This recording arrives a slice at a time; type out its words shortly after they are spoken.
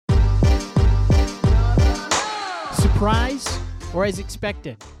Surprise or as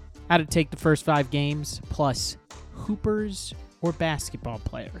expected? How to take the first 5 games plus hoopers or basketball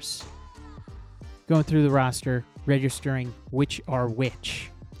players. Going through the roster, registering which are which.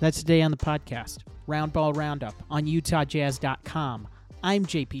 That's today on the podcast. Roundball Roundup on UtahJazz.com. I'm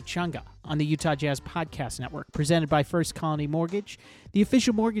JP Chunga on the Utah Jazz Podcast Network, presented by First Colony Mortgage, the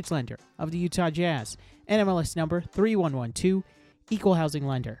official mortgage lender of the Utah Jazz. NMLS number 3112, equal housing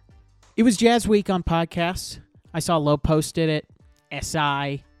lender. It was Jazz Week on podcasts. I saw Low posted it,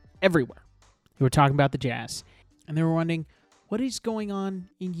 SI, everywhere. They were talking about the Jazz, and they were wondering, what is going on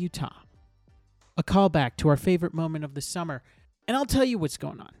in Utah? A callback to our favorite moment of the summer, and I'll tell you what's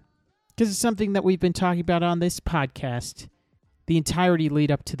going on, because it's something that we've been talking about on this podcast the entirety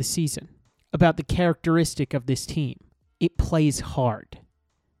lead up to the season, about the characteristic of this team. It plays hard.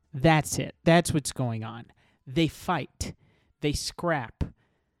 That's it. That's what's going on. They fight. They scrap.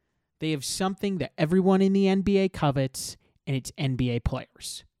 They have something that everyone in the NBA covets, and it's NBA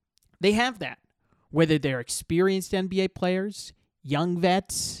players. They have that. Whether they're experienced NBA players, young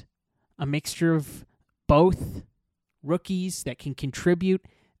vets, a mixture of both, rookies that can contribute,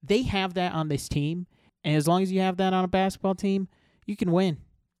 they have that on this team. And as long as you have that on a basketball team, you can win.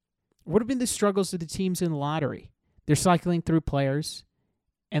 What have been the struggles of the teams in the lottery? They're cycling through players,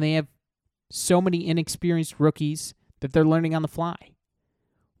 and they have so many inexperienced rookies that they're learning on the fly.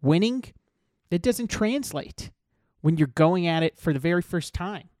 Winning, that doesn't translate when you're going at it for the very first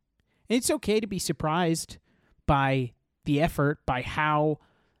time. And it's okay to be surprised by the effort, by how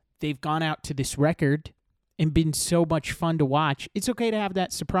they've gone out to this record and been so much fun to watch. It's okay to have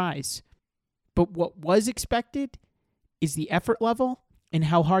that surprise. But what was expected is the effort level and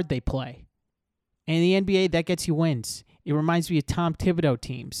how hard they play. And in the NBA, that gets you wins. It reminds me of Tom Thibodeau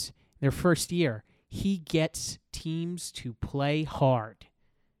teams. Their first year, he gets teams to play hard.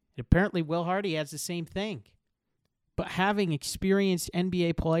 And apparently, Will Hardy has the same thing. But having experienced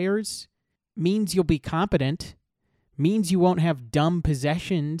NBA players means you'll be competent, means you won't have dumb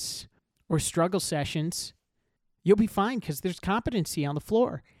possessions or struggle sessions. You'll be fine because there's competency on the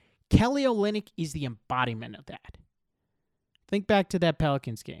floor. Kelly Olynyk is the embodiment of that. Think back to that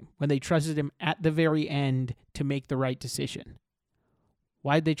Pelicans game when they trusted him at the very end to make the right decision.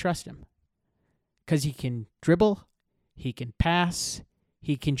 Why did they trust him? Because he can dribble, he can pass,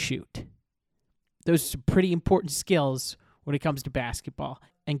 he can shoot. Those are pretty important skills when it comes to basketball.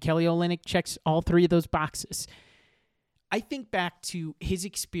 And Kelly Olynyk checks all 3 of those boxes. I think back to his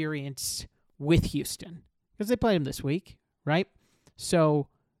experience with Houston, because they played him this week, right? So,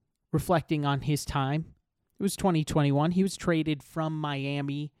 reflecting on his time, it was 2021. He was traded from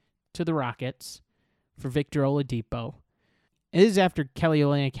Miami to the Rockets for Victor Oladipo. It is after Kelly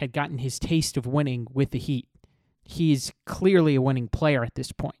Olynyk had gotten his taste of winning with the Heat. He is clearly a winning player at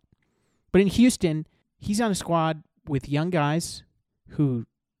this point. But in Houston, he's on a squad with young guys who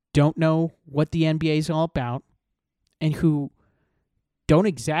don't know what the NBA is all about and who don't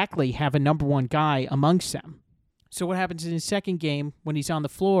exactly have a number one guy amongst them. So what happens in his second game when he's on the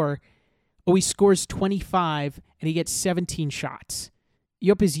floor? Oh, he scores 25 and he gets 17 shots.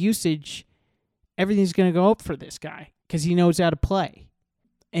 You up his usage, everything's going to go up for this guy because he knows how to play.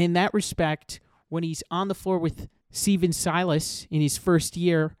 And in that respect, when he's on the floor with Steven Silas in his first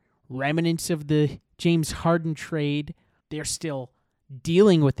year, remnants of the James Harden trade, they're still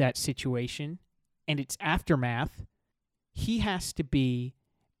dealing with that situation and its aftermath. He has to be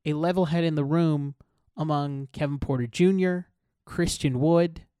a level head in the room among Kevin Porter Jr., Christian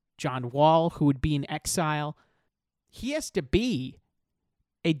Wood, John Wall, who would be in exile. He has to be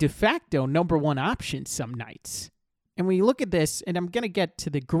a de facto number one option some nights. And when you look at this, and I'm going to get to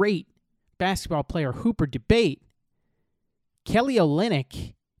the great basketball player Hooper debate, Kelly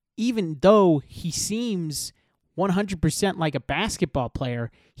Olynyk, even though he seems 100% like a basketball player,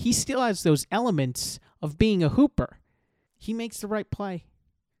 he still has those elements of being a hooper. He makes the right play.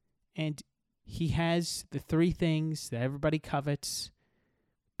 And he has the 3 things that everybody covets.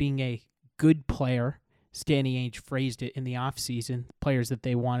 Being a good player, as Danny Ainge phrased it in the offseason, players that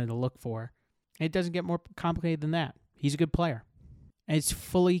they wanted to look for. And it doesn't get more complicated than that. He's a good player. And it's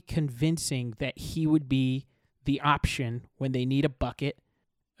fully convincing that he would be the option when they need a bucket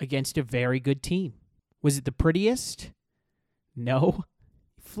against a very good team. Was it the prettiest? No.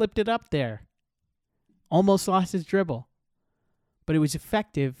 He flipped it up there. Almost lost his dribble. But it was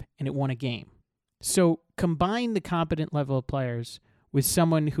effective, and it won a game. So combine the competent level of players with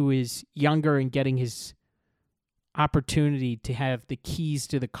someone who is younger and getting his opportunity to have the keys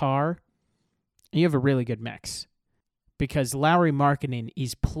to the car, and you have a really good mix. Because Lauri Markkanen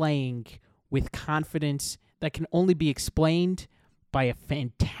is playing with confidence that can only be explained by a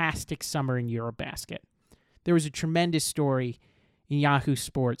fantastic summer in Eurobasket. There was a tremendous story in Yahoo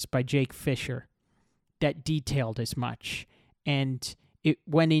Sports by Jake Fisher that detailed as much. And it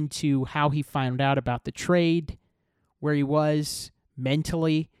went into how he found out about the trade, where he was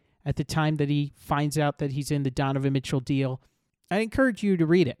mentally at the time that he finds out that he's in the Donovan Mitchell deal. I encourage you to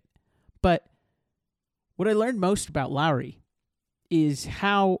read it. But what I learned most about Lowry is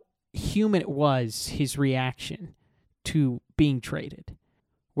how human it was, his reaction to being traded.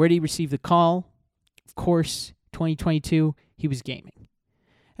 Where did he receive the call? Of course, 2022, he was gaming.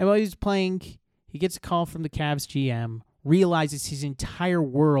 And while he was playing, he gets a call from the Cavs GM, realizes his entire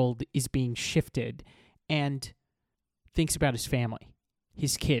world is being shifted, and thinks about his family,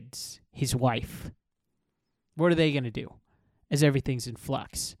 his kids, his wife. What are they going to do as everything's in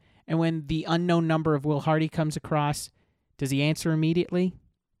flux? And when the unknown number of Will Hardy comes across, does he answer immediately?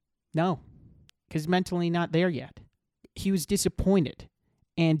 No, because mentally not there yet. He was disappointed.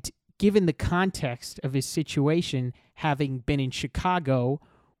 And given the context of his situation, having been in Chicago,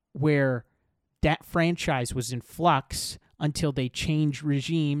 where that franchise was in flux until they changed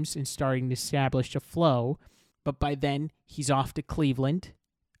regimes and starting to establish a flow, but by then he's off to Cleveland,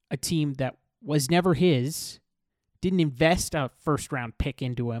 a team that was never his, didn't invest a first-round pick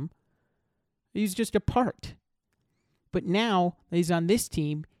into him. He was just a part. But now that he's on this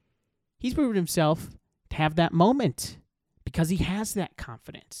team, he's proven himself to have that moment because he has that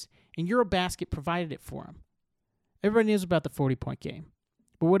confidence. And Eurobasket provided it for him. Everybody knows about the 40-point game.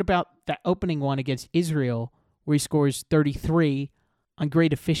 But what about that opening one against Israel where he scores 33 on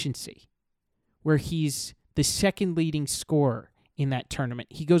great efficiency, where he's the second leading scorer in that tournament?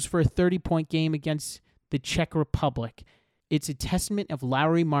 He goes for a 30-point game against the Czech Republic. It's a testament of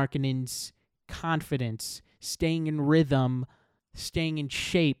Lauri Markkanen's confidence, staying in rhythm, staying in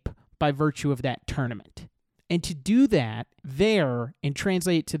shape by virtue of that tournament. And to do that there and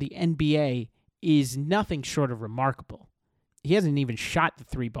translate it to the NBA is nothing short of remarkable. He hasn't even shot the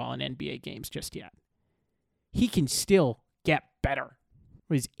three ball in NBA games just yet. He can still get better.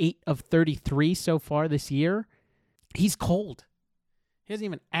 He's 8 of 33 so far this year. He's cold. He hasn't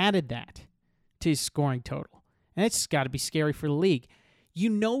even added that to his scoring total. And it's got to be scary for the league. You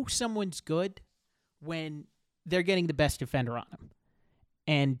know someone's good when they're getting the best defender on them.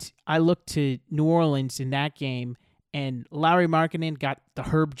 And I looked to New Orleans in that game, and Lauri Markkanen got the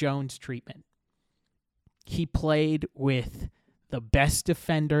Herb Jones treatment. He played with the best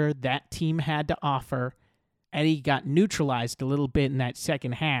defender that team had to offer, and he got neutralized a little bit in that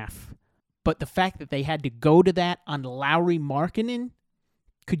second half. But the fact that they had to go to that on Lauri Markkanen,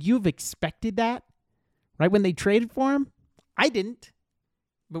 could you have expected that? Right when they traded for him? I didn't.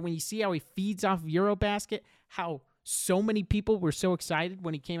 But when you see how he feeds off of Eurobasket, how so many people were so excited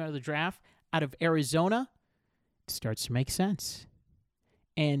when he came out of the draft out of Arizona, it starts to make sense.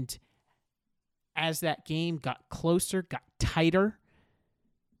 And as that game got closer, got tighter,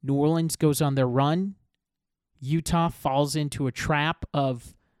 New Orleans goes on their run. Utah falls into a trap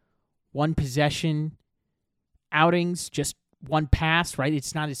of one possession outings, just one pass, right?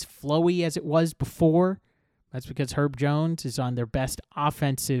 It's not as flowy as it was before. That's because Herb Jones is on their best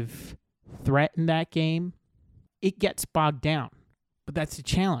offensive threat in that game. It gets bogged down, but that's the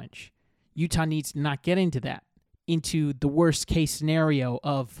challenge. Utah needs to not get into that, into the worst case scenario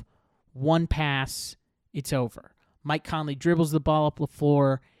of one pass, it's over. Mike Conley dribbles the ball up the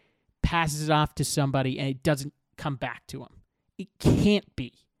floor, passes it off to somebody, and it doesn't come back to him. It can't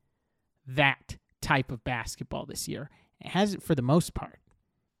be that type of basketball this year. It hasn't for the most part.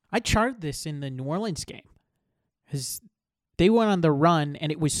 I charted this in the New Orleans game because they went on the run,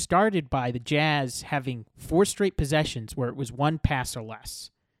 and it was started by the Jazz having 4 straight possessions where it was one pass or less.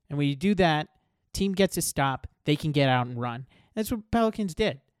 And when you do that, team gets a stop, they can get out and run. That's what Pelicans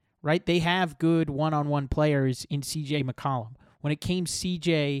did, right? They have good one-on-one players in C.J. McCollum. When it came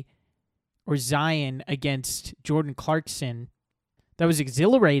C.J. or Zion against Jordan Clarkson, that was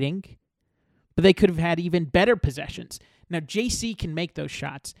exhilarating, but they could have had even better possessions. Now, JC can make those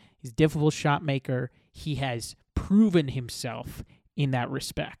shots. He's a difficult shot maker. He has proven himself in that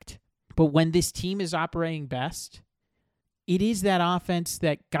respect. But when this team is operating best, it is that offense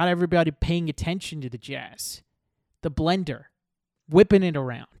that got everybody paying attention to the Jazz. The blender, whipping it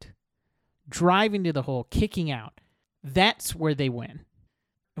around, driving to the hole, kicking out. That's where they win.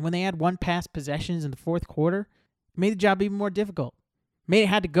 And when they had one pass possessions in the fourth quarter, it made the job even more difficult. Made it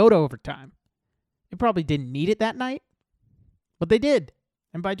had to go to overtime. They probably didn't need it that night, but they did.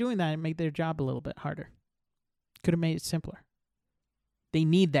 And by doing that, it made their job a little bit harder. Could have made it simpler. They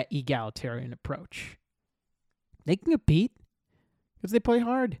need that egalitarian approach. They can compete because they play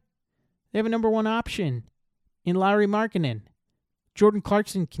hard. They have a number one option in Lauri Markkanen. Jordan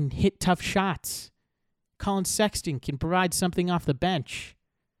Clarkson can hit tough shots. Colin Sexton can provide something off the bench.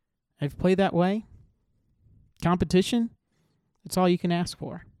 I've played that way. Competition, that's all you can ask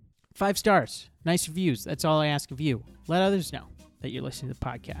for. 5 stars, nice reviews. That's all I ask of you. Let others know that you're listening to the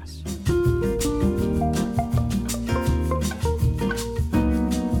podcast.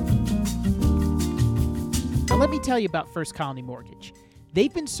 Now, let me tell you about First Colony Mortgage.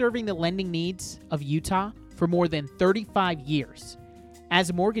 They've been serving the lending needs of Utah for more than 35 years. As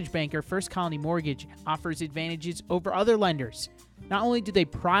a mortgage banker, First Colony Mortgage offers advantages over other lenders. Not only do they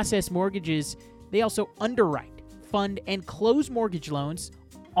process mortgages, they also underwrite, fund, and close mortgage loans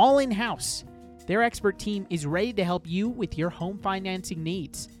all in-house. Their expert team is ready to help you with your home financing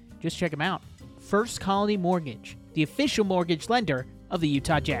needs. Just check them out. First Colony Mortgage, the official mortgage lender of the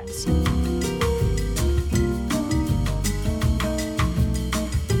Utah Jazz.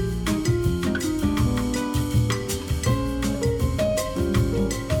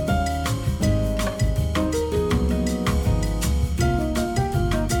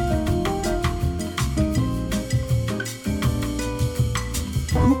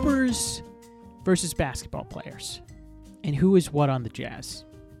 Hoopers versus basketball players, and who is what on the Jazz.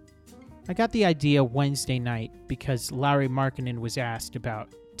 I got the idea Wednesday night because Lauri Markkanen was asked about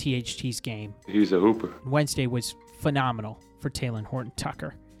THT's game. He's a hooper. Wednesday was phenomenal for Talen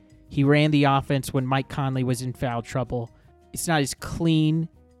Horton-Tucker. He ran the offense when Mike Conley was in foul trouble. It's not as clean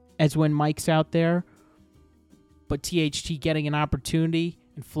as when Mike's out there, but THT getting an opportunity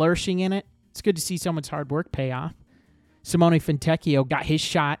and flourishing in it, it's good to see someone's hard work pay off. Simone Fontecchio got his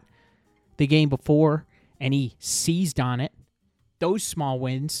shot the game before, and he seized on it. Those small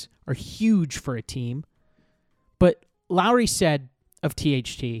wins are huge for a team. But Lauri said of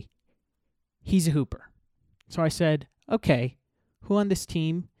THT, he's a hooper. So I said, okay, who on this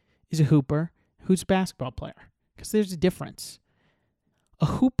team is a hooper? Who's a basketball player? Because there's a difference. A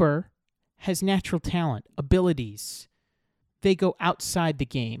hooper has natural talent, abilities. They go outside the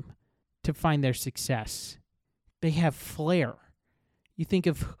game to find their success. They have flair. You think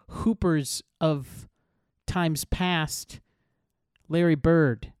of hoopers of times past, Larry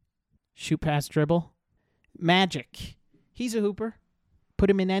Bird, shoot, pass, dribble. Magic, he's a hooper. Put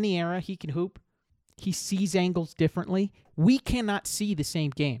him in any era, he can hoop. He sees angles differently. We cannot see the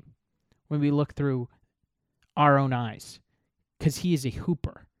same game when we look through our own eyes because he is a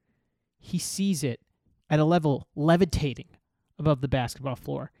hooper. He sees it at a level levitating above the basketball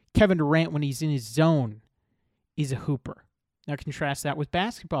floor. Kevin Durant, when he's in his zone, is a hooper. Now contrast that with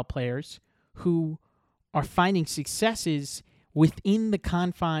basketball players who are finding successes within the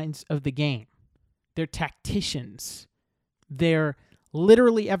confines of the game. They're tacticians. They're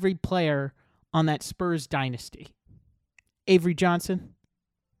literally every player on that Spurs dynasty. Avery Johnson,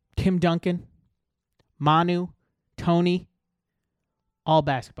 Tim Duncan, Manu, Tony, all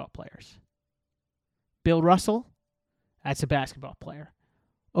basketball players. Bill Russell, that's a basketball player.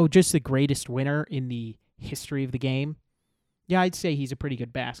 Oh, just the greatest winner in the history of the game? Yeah, I'd say he's a pretty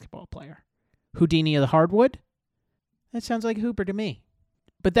good basketball player. Houdini of the hardwood? That sounds like a hooper to me.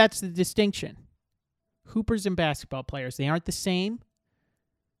 But that's the distinction. Hoopers and basketball players, they aren't the same,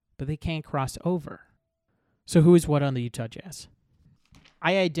 but they can cross over. So who is what on the Utah Jazz?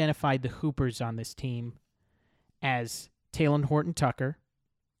 I identified the hoopers on this team as Talen Horton-Tucker,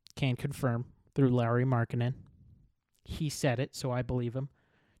 can confirm through Lauri Markkanen. He said it, so I believe him.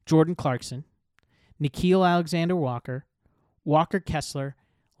 Jordan Clarkson, Nickeil Alexander-Walker, Walker Kessler,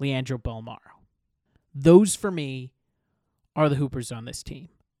 Leandro Bolmaro. Those, for me, are the hoopers on this team.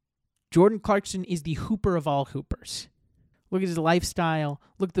 Jordan Clarkson is the hooper of all hoopers. Look at his lifestyle.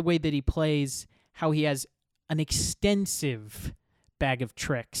 Look at the way that he plays, how he has an extensive bag of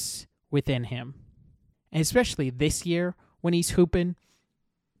tricks within him. And especially this year when he's hooping,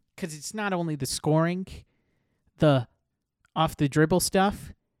 because it's not only the scoring, the off-the-dribble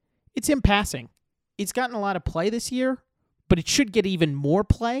stuff, it's him passing. It's gotten a lot of play this year, but it should get even more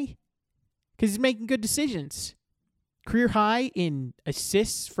play because he's making good decisions. Career high in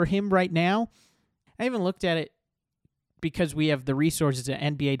assists for him right now. I haven't looked at it because we have the resources at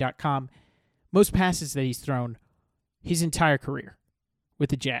NBA.com. Most passes that he's thrown his entire career with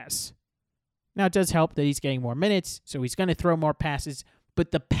the Jazz. Now, it does help that he's getting more minutes, so he's going to throw more passes,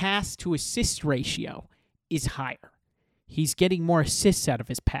 but the pass-to-assist ratio is higher. He's getting more assists out of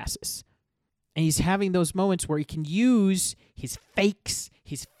his passes. And he's having those moments where he can use his fakes,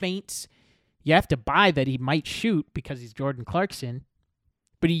 his feints. You have to buy that he might shoot because he's Jordan Clarkson,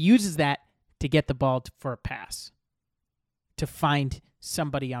 but he uses that to get the ball for a pass, to find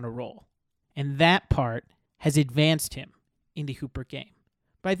somebody on a roll. And that part has advanced him in the Hooper game.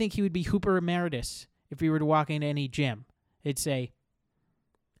 But I think he would be Hooper Emeritus if he were to walk into any gym. They'd say,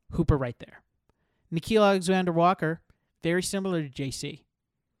 Hooper right there. Nickeil Alexander-Walker, very similar to JC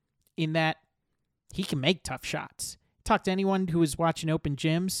in that he can make tough shots. Talk to anyone who was watching open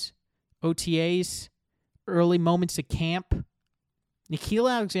gyms, OTAs, early moments of camp.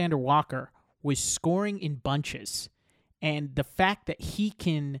 Nickeil Alexander-Walker was scoring in bunches. And the fact that he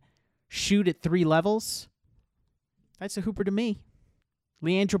can shoot at 3 levels, that's a hooper to me.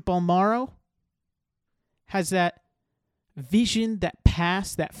 Leandro Bolmaro has that vision, that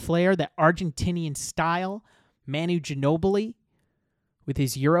pass, that flair, that Argentinian style. Manu Ginobili with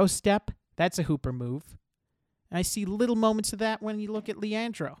his Euro step, that's a hooper move. And I see little moments of that when you look at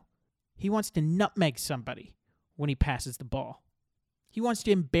Leandro. He wants to nutmeg somebody when he passes the ball. He wants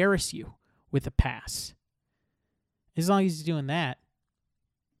to embarrass you with a pass. As long as he's doing that,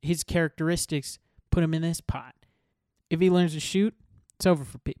 his characteristics put him in this pot. If he learns to shoot, it's over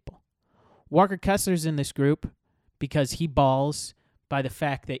for people. Walker Kessler's in this group because he balls by the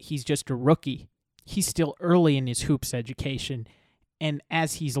fact that he's just a rookie. He's still early in his hoops education. And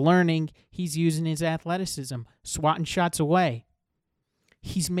as he's learning, he's using his athleticism, swatting shots away.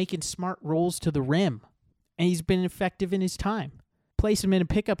 He's making smart rolls to the rim. And he's been effective in his time. Place him in a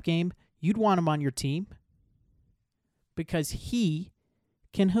pickup game, you'd want him on your team because he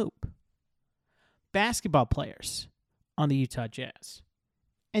can hoop. Basketball players on the Utah Jazz.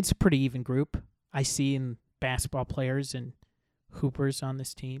 It's a pretty even group I see in basketball players and hoopers on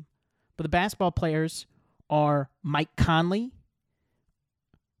this team. But the basketball players are Mike Conley,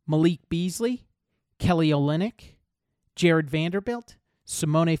 Malik Beasley, Kelly Olynyk, Jared Vanderbilt,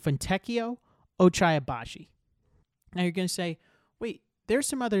 Simone Fontecchio, Ochai Agbaji. Now you're going to say, wait, there's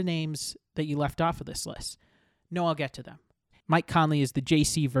some other names that you left off of this list. No, I'll get to them. Mike Conley is the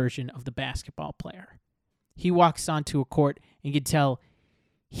JC version of the basketball player. He walks onto a court and you can tell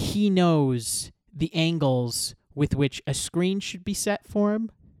he knows the angles with which a screen should be set for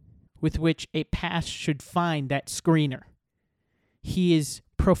him, with which a pass should find that screener. He is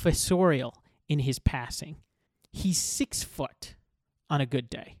professorial in his passing. He's 6 foot on a good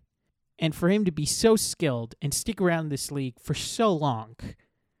day. And for him to be so skilled and stick around this league for so long,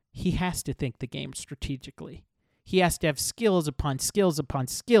 he has to think the game strategically. He has to have skills upon skills upon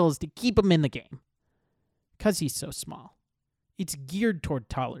skills to keep him in the game. Because he's so small. It's geared toward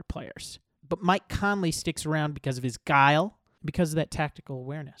taller players. But Mike Conley sticks around because of his guile, because of that tactical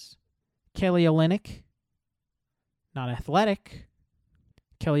awareness. Kelly Olynyk, not athletic.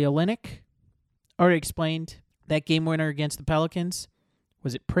 Kelly Olynyk, already explained that game winner against the Pelicans.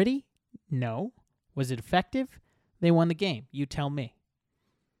 Was it pretty? No. Was it effective? They won the game. You tell me.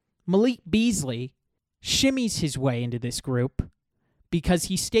 Malik Beasley shimmies his way into this group because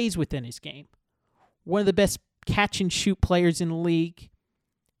he stays within his game. One of the best catch-and-shoot players in the league.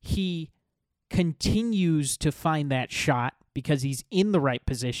 He continues to find that shot because he's in the right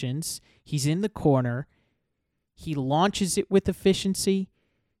positions. He's in the corner. He launches it with efficiency.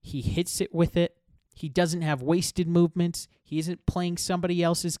 He hits it with it. He doesn't have wasted movements. He isn't playing somebody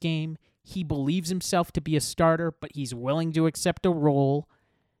else's game. He believes himself to be a starter, but he's willing to accept a role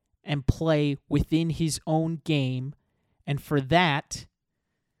and play within his own game. And for that,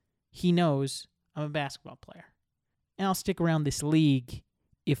 he knows I'm a basketball player. And I'll stick around this league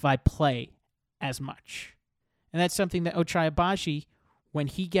if I play as much. And that's something that Ochai Agbaji, when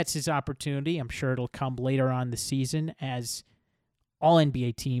he gets his opportunity, I'm sure it'll come later on the season as all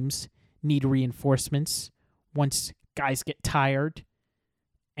NBA teams need reinforcements once guys get tired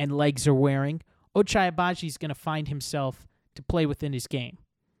and legs are wearing. Ochai Agbaji is going to find himself to play within his game.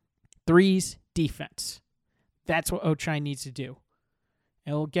 Threes, defense. That's what Ochai needs to do.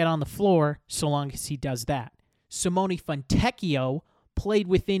 And he'll get on the floor so long as he does that. Simone Fontecchio played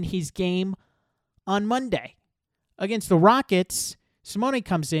within his game on Monday. Against the Rockets, Simone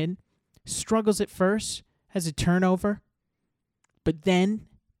comes in, struggles at first, has a turnover, but then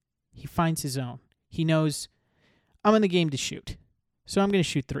he finds his own. He knows, I'm in the game to shoot, so I'm going to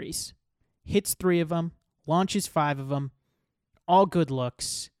shoot threes. Hits 3 of them, launches 5 of them, all good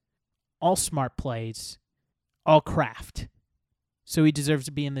looks, all smart plays, all craft. So he deserves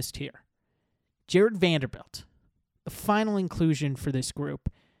to be in this tier. Jared Vanderbilt, the final inclusion for this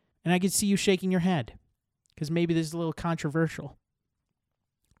group. And I can see you shaking your head because maybe this is a little controversial.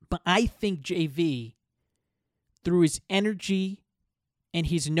 But I think JV, through his energy and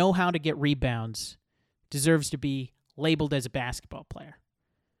his know-how to get rebounds, deserves to be labeled as a basketball player.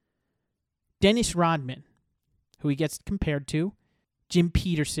 Dennis Rodman, who he gets compared to, Jim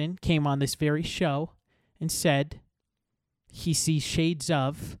Peterson came on this very show and said he sees shades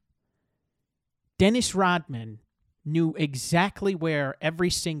of. Dennis Rodman knew exactly where every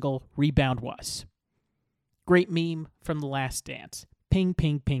single rebound was. Great meme from The Last Dance. Ping,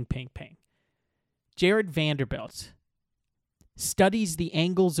 ping, ping, ping, ping. Jared Vanderbilt studies the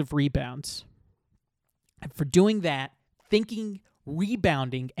angles of rebounds. And for doing that, thinking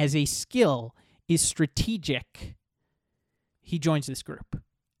rebounding as a skill is strategic, he joins this group.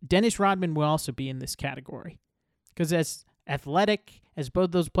 Dennis Rodman will also be in this category. Because as athletic as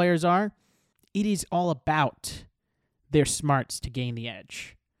both those players are, it is all about their smarts to gain the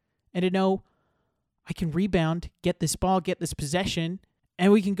edge. And to know, I can rebound, get this ball, get this possession,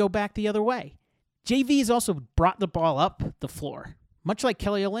 and we can go back the other way. JV has also brought the ball up the floor, much like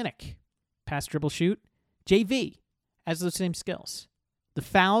Kelly Olynyk. Pass, dribble, shoot. JV has those same skills. The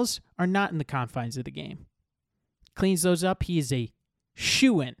fouls are not in the confines of the game. Cleans those up. He is a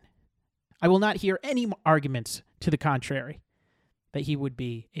shoo-in. I will not hear any arguments to the contrary that he would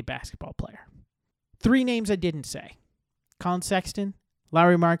be a basketball player. 3 names I didn't say. Colin Sexton,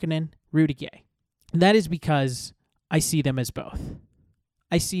 Lauri Markkanen, Rudy Gay. And that is because I see them as both.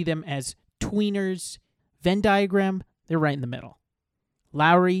 I see them as tweeners. Venn diagram, they're right in the middle.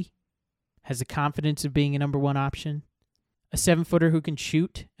 Lauri has the confidence of being a number 1 option. A 7-footer who can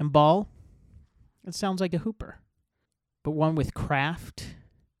shoot and ball. That sounds like a hooper. But one with craft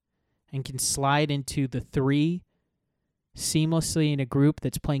and can slide into the 3 seamlessly in a group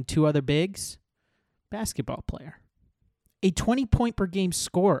that's playing 2 other bigs. Basketball player. A 20-point-per-game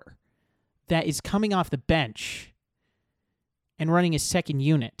scorer that is coming off the bench and running a second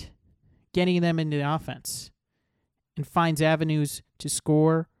unit, getting them into the offense, and finds avenues to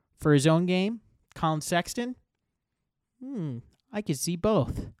score for his own game. Colin Sexton? I could see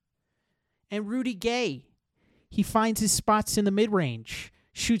both. And Rudy Gay. He finds his spots in the mid-range,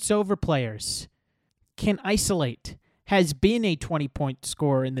 shoots over players, can isolate, has been a 20-point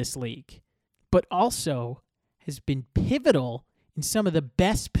scorer in this league, but also has been pivotal in some of the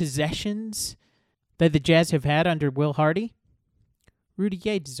best possessions that the Jazz have had under Will Hardy. Rudy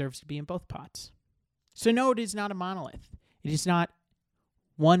Gay deserves to be in both pots. So no, it is not a monolith. It is not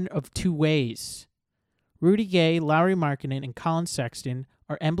one of 2 ways. Rudy Gay, Lauri Markkanen, and Colin Sexton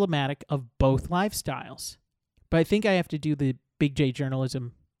are emblematic of both lifestyles. But I think I have to do the Big J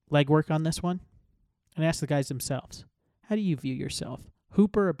journalism legwork on this one and ask the guys themselves. How do you view yourself?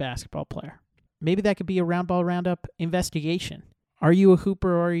 Hooper or basketball player? Maybe that could be a round ball roundup investigation. Are you a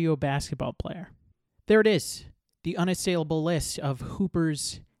hooper or are you a basketball player? There it is. The unassailable list of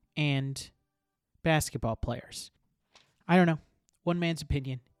hoopers and basketball players. I don't know. One man's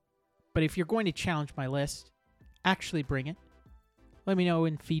opinion. But if you're going to challenge my list, actually bring it. Let me know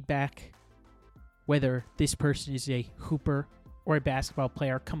in feedback whether this person is a hooper or a basketball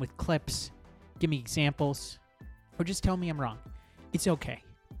player. Come with clips. Give me examples. Or just tell me I'm wrong. It's okay.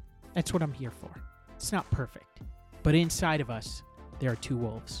 That's what I'm here for. It's not perfect. But inside of us, there are 2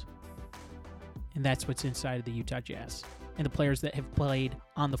 wolves. And that's what's inside of the Utah Jazz and the players that have played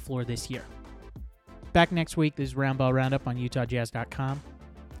on the floor this year. Back next week, this is Round Ball Roundup on UtahJazz.com.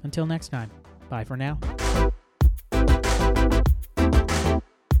 Until next time, bye for now.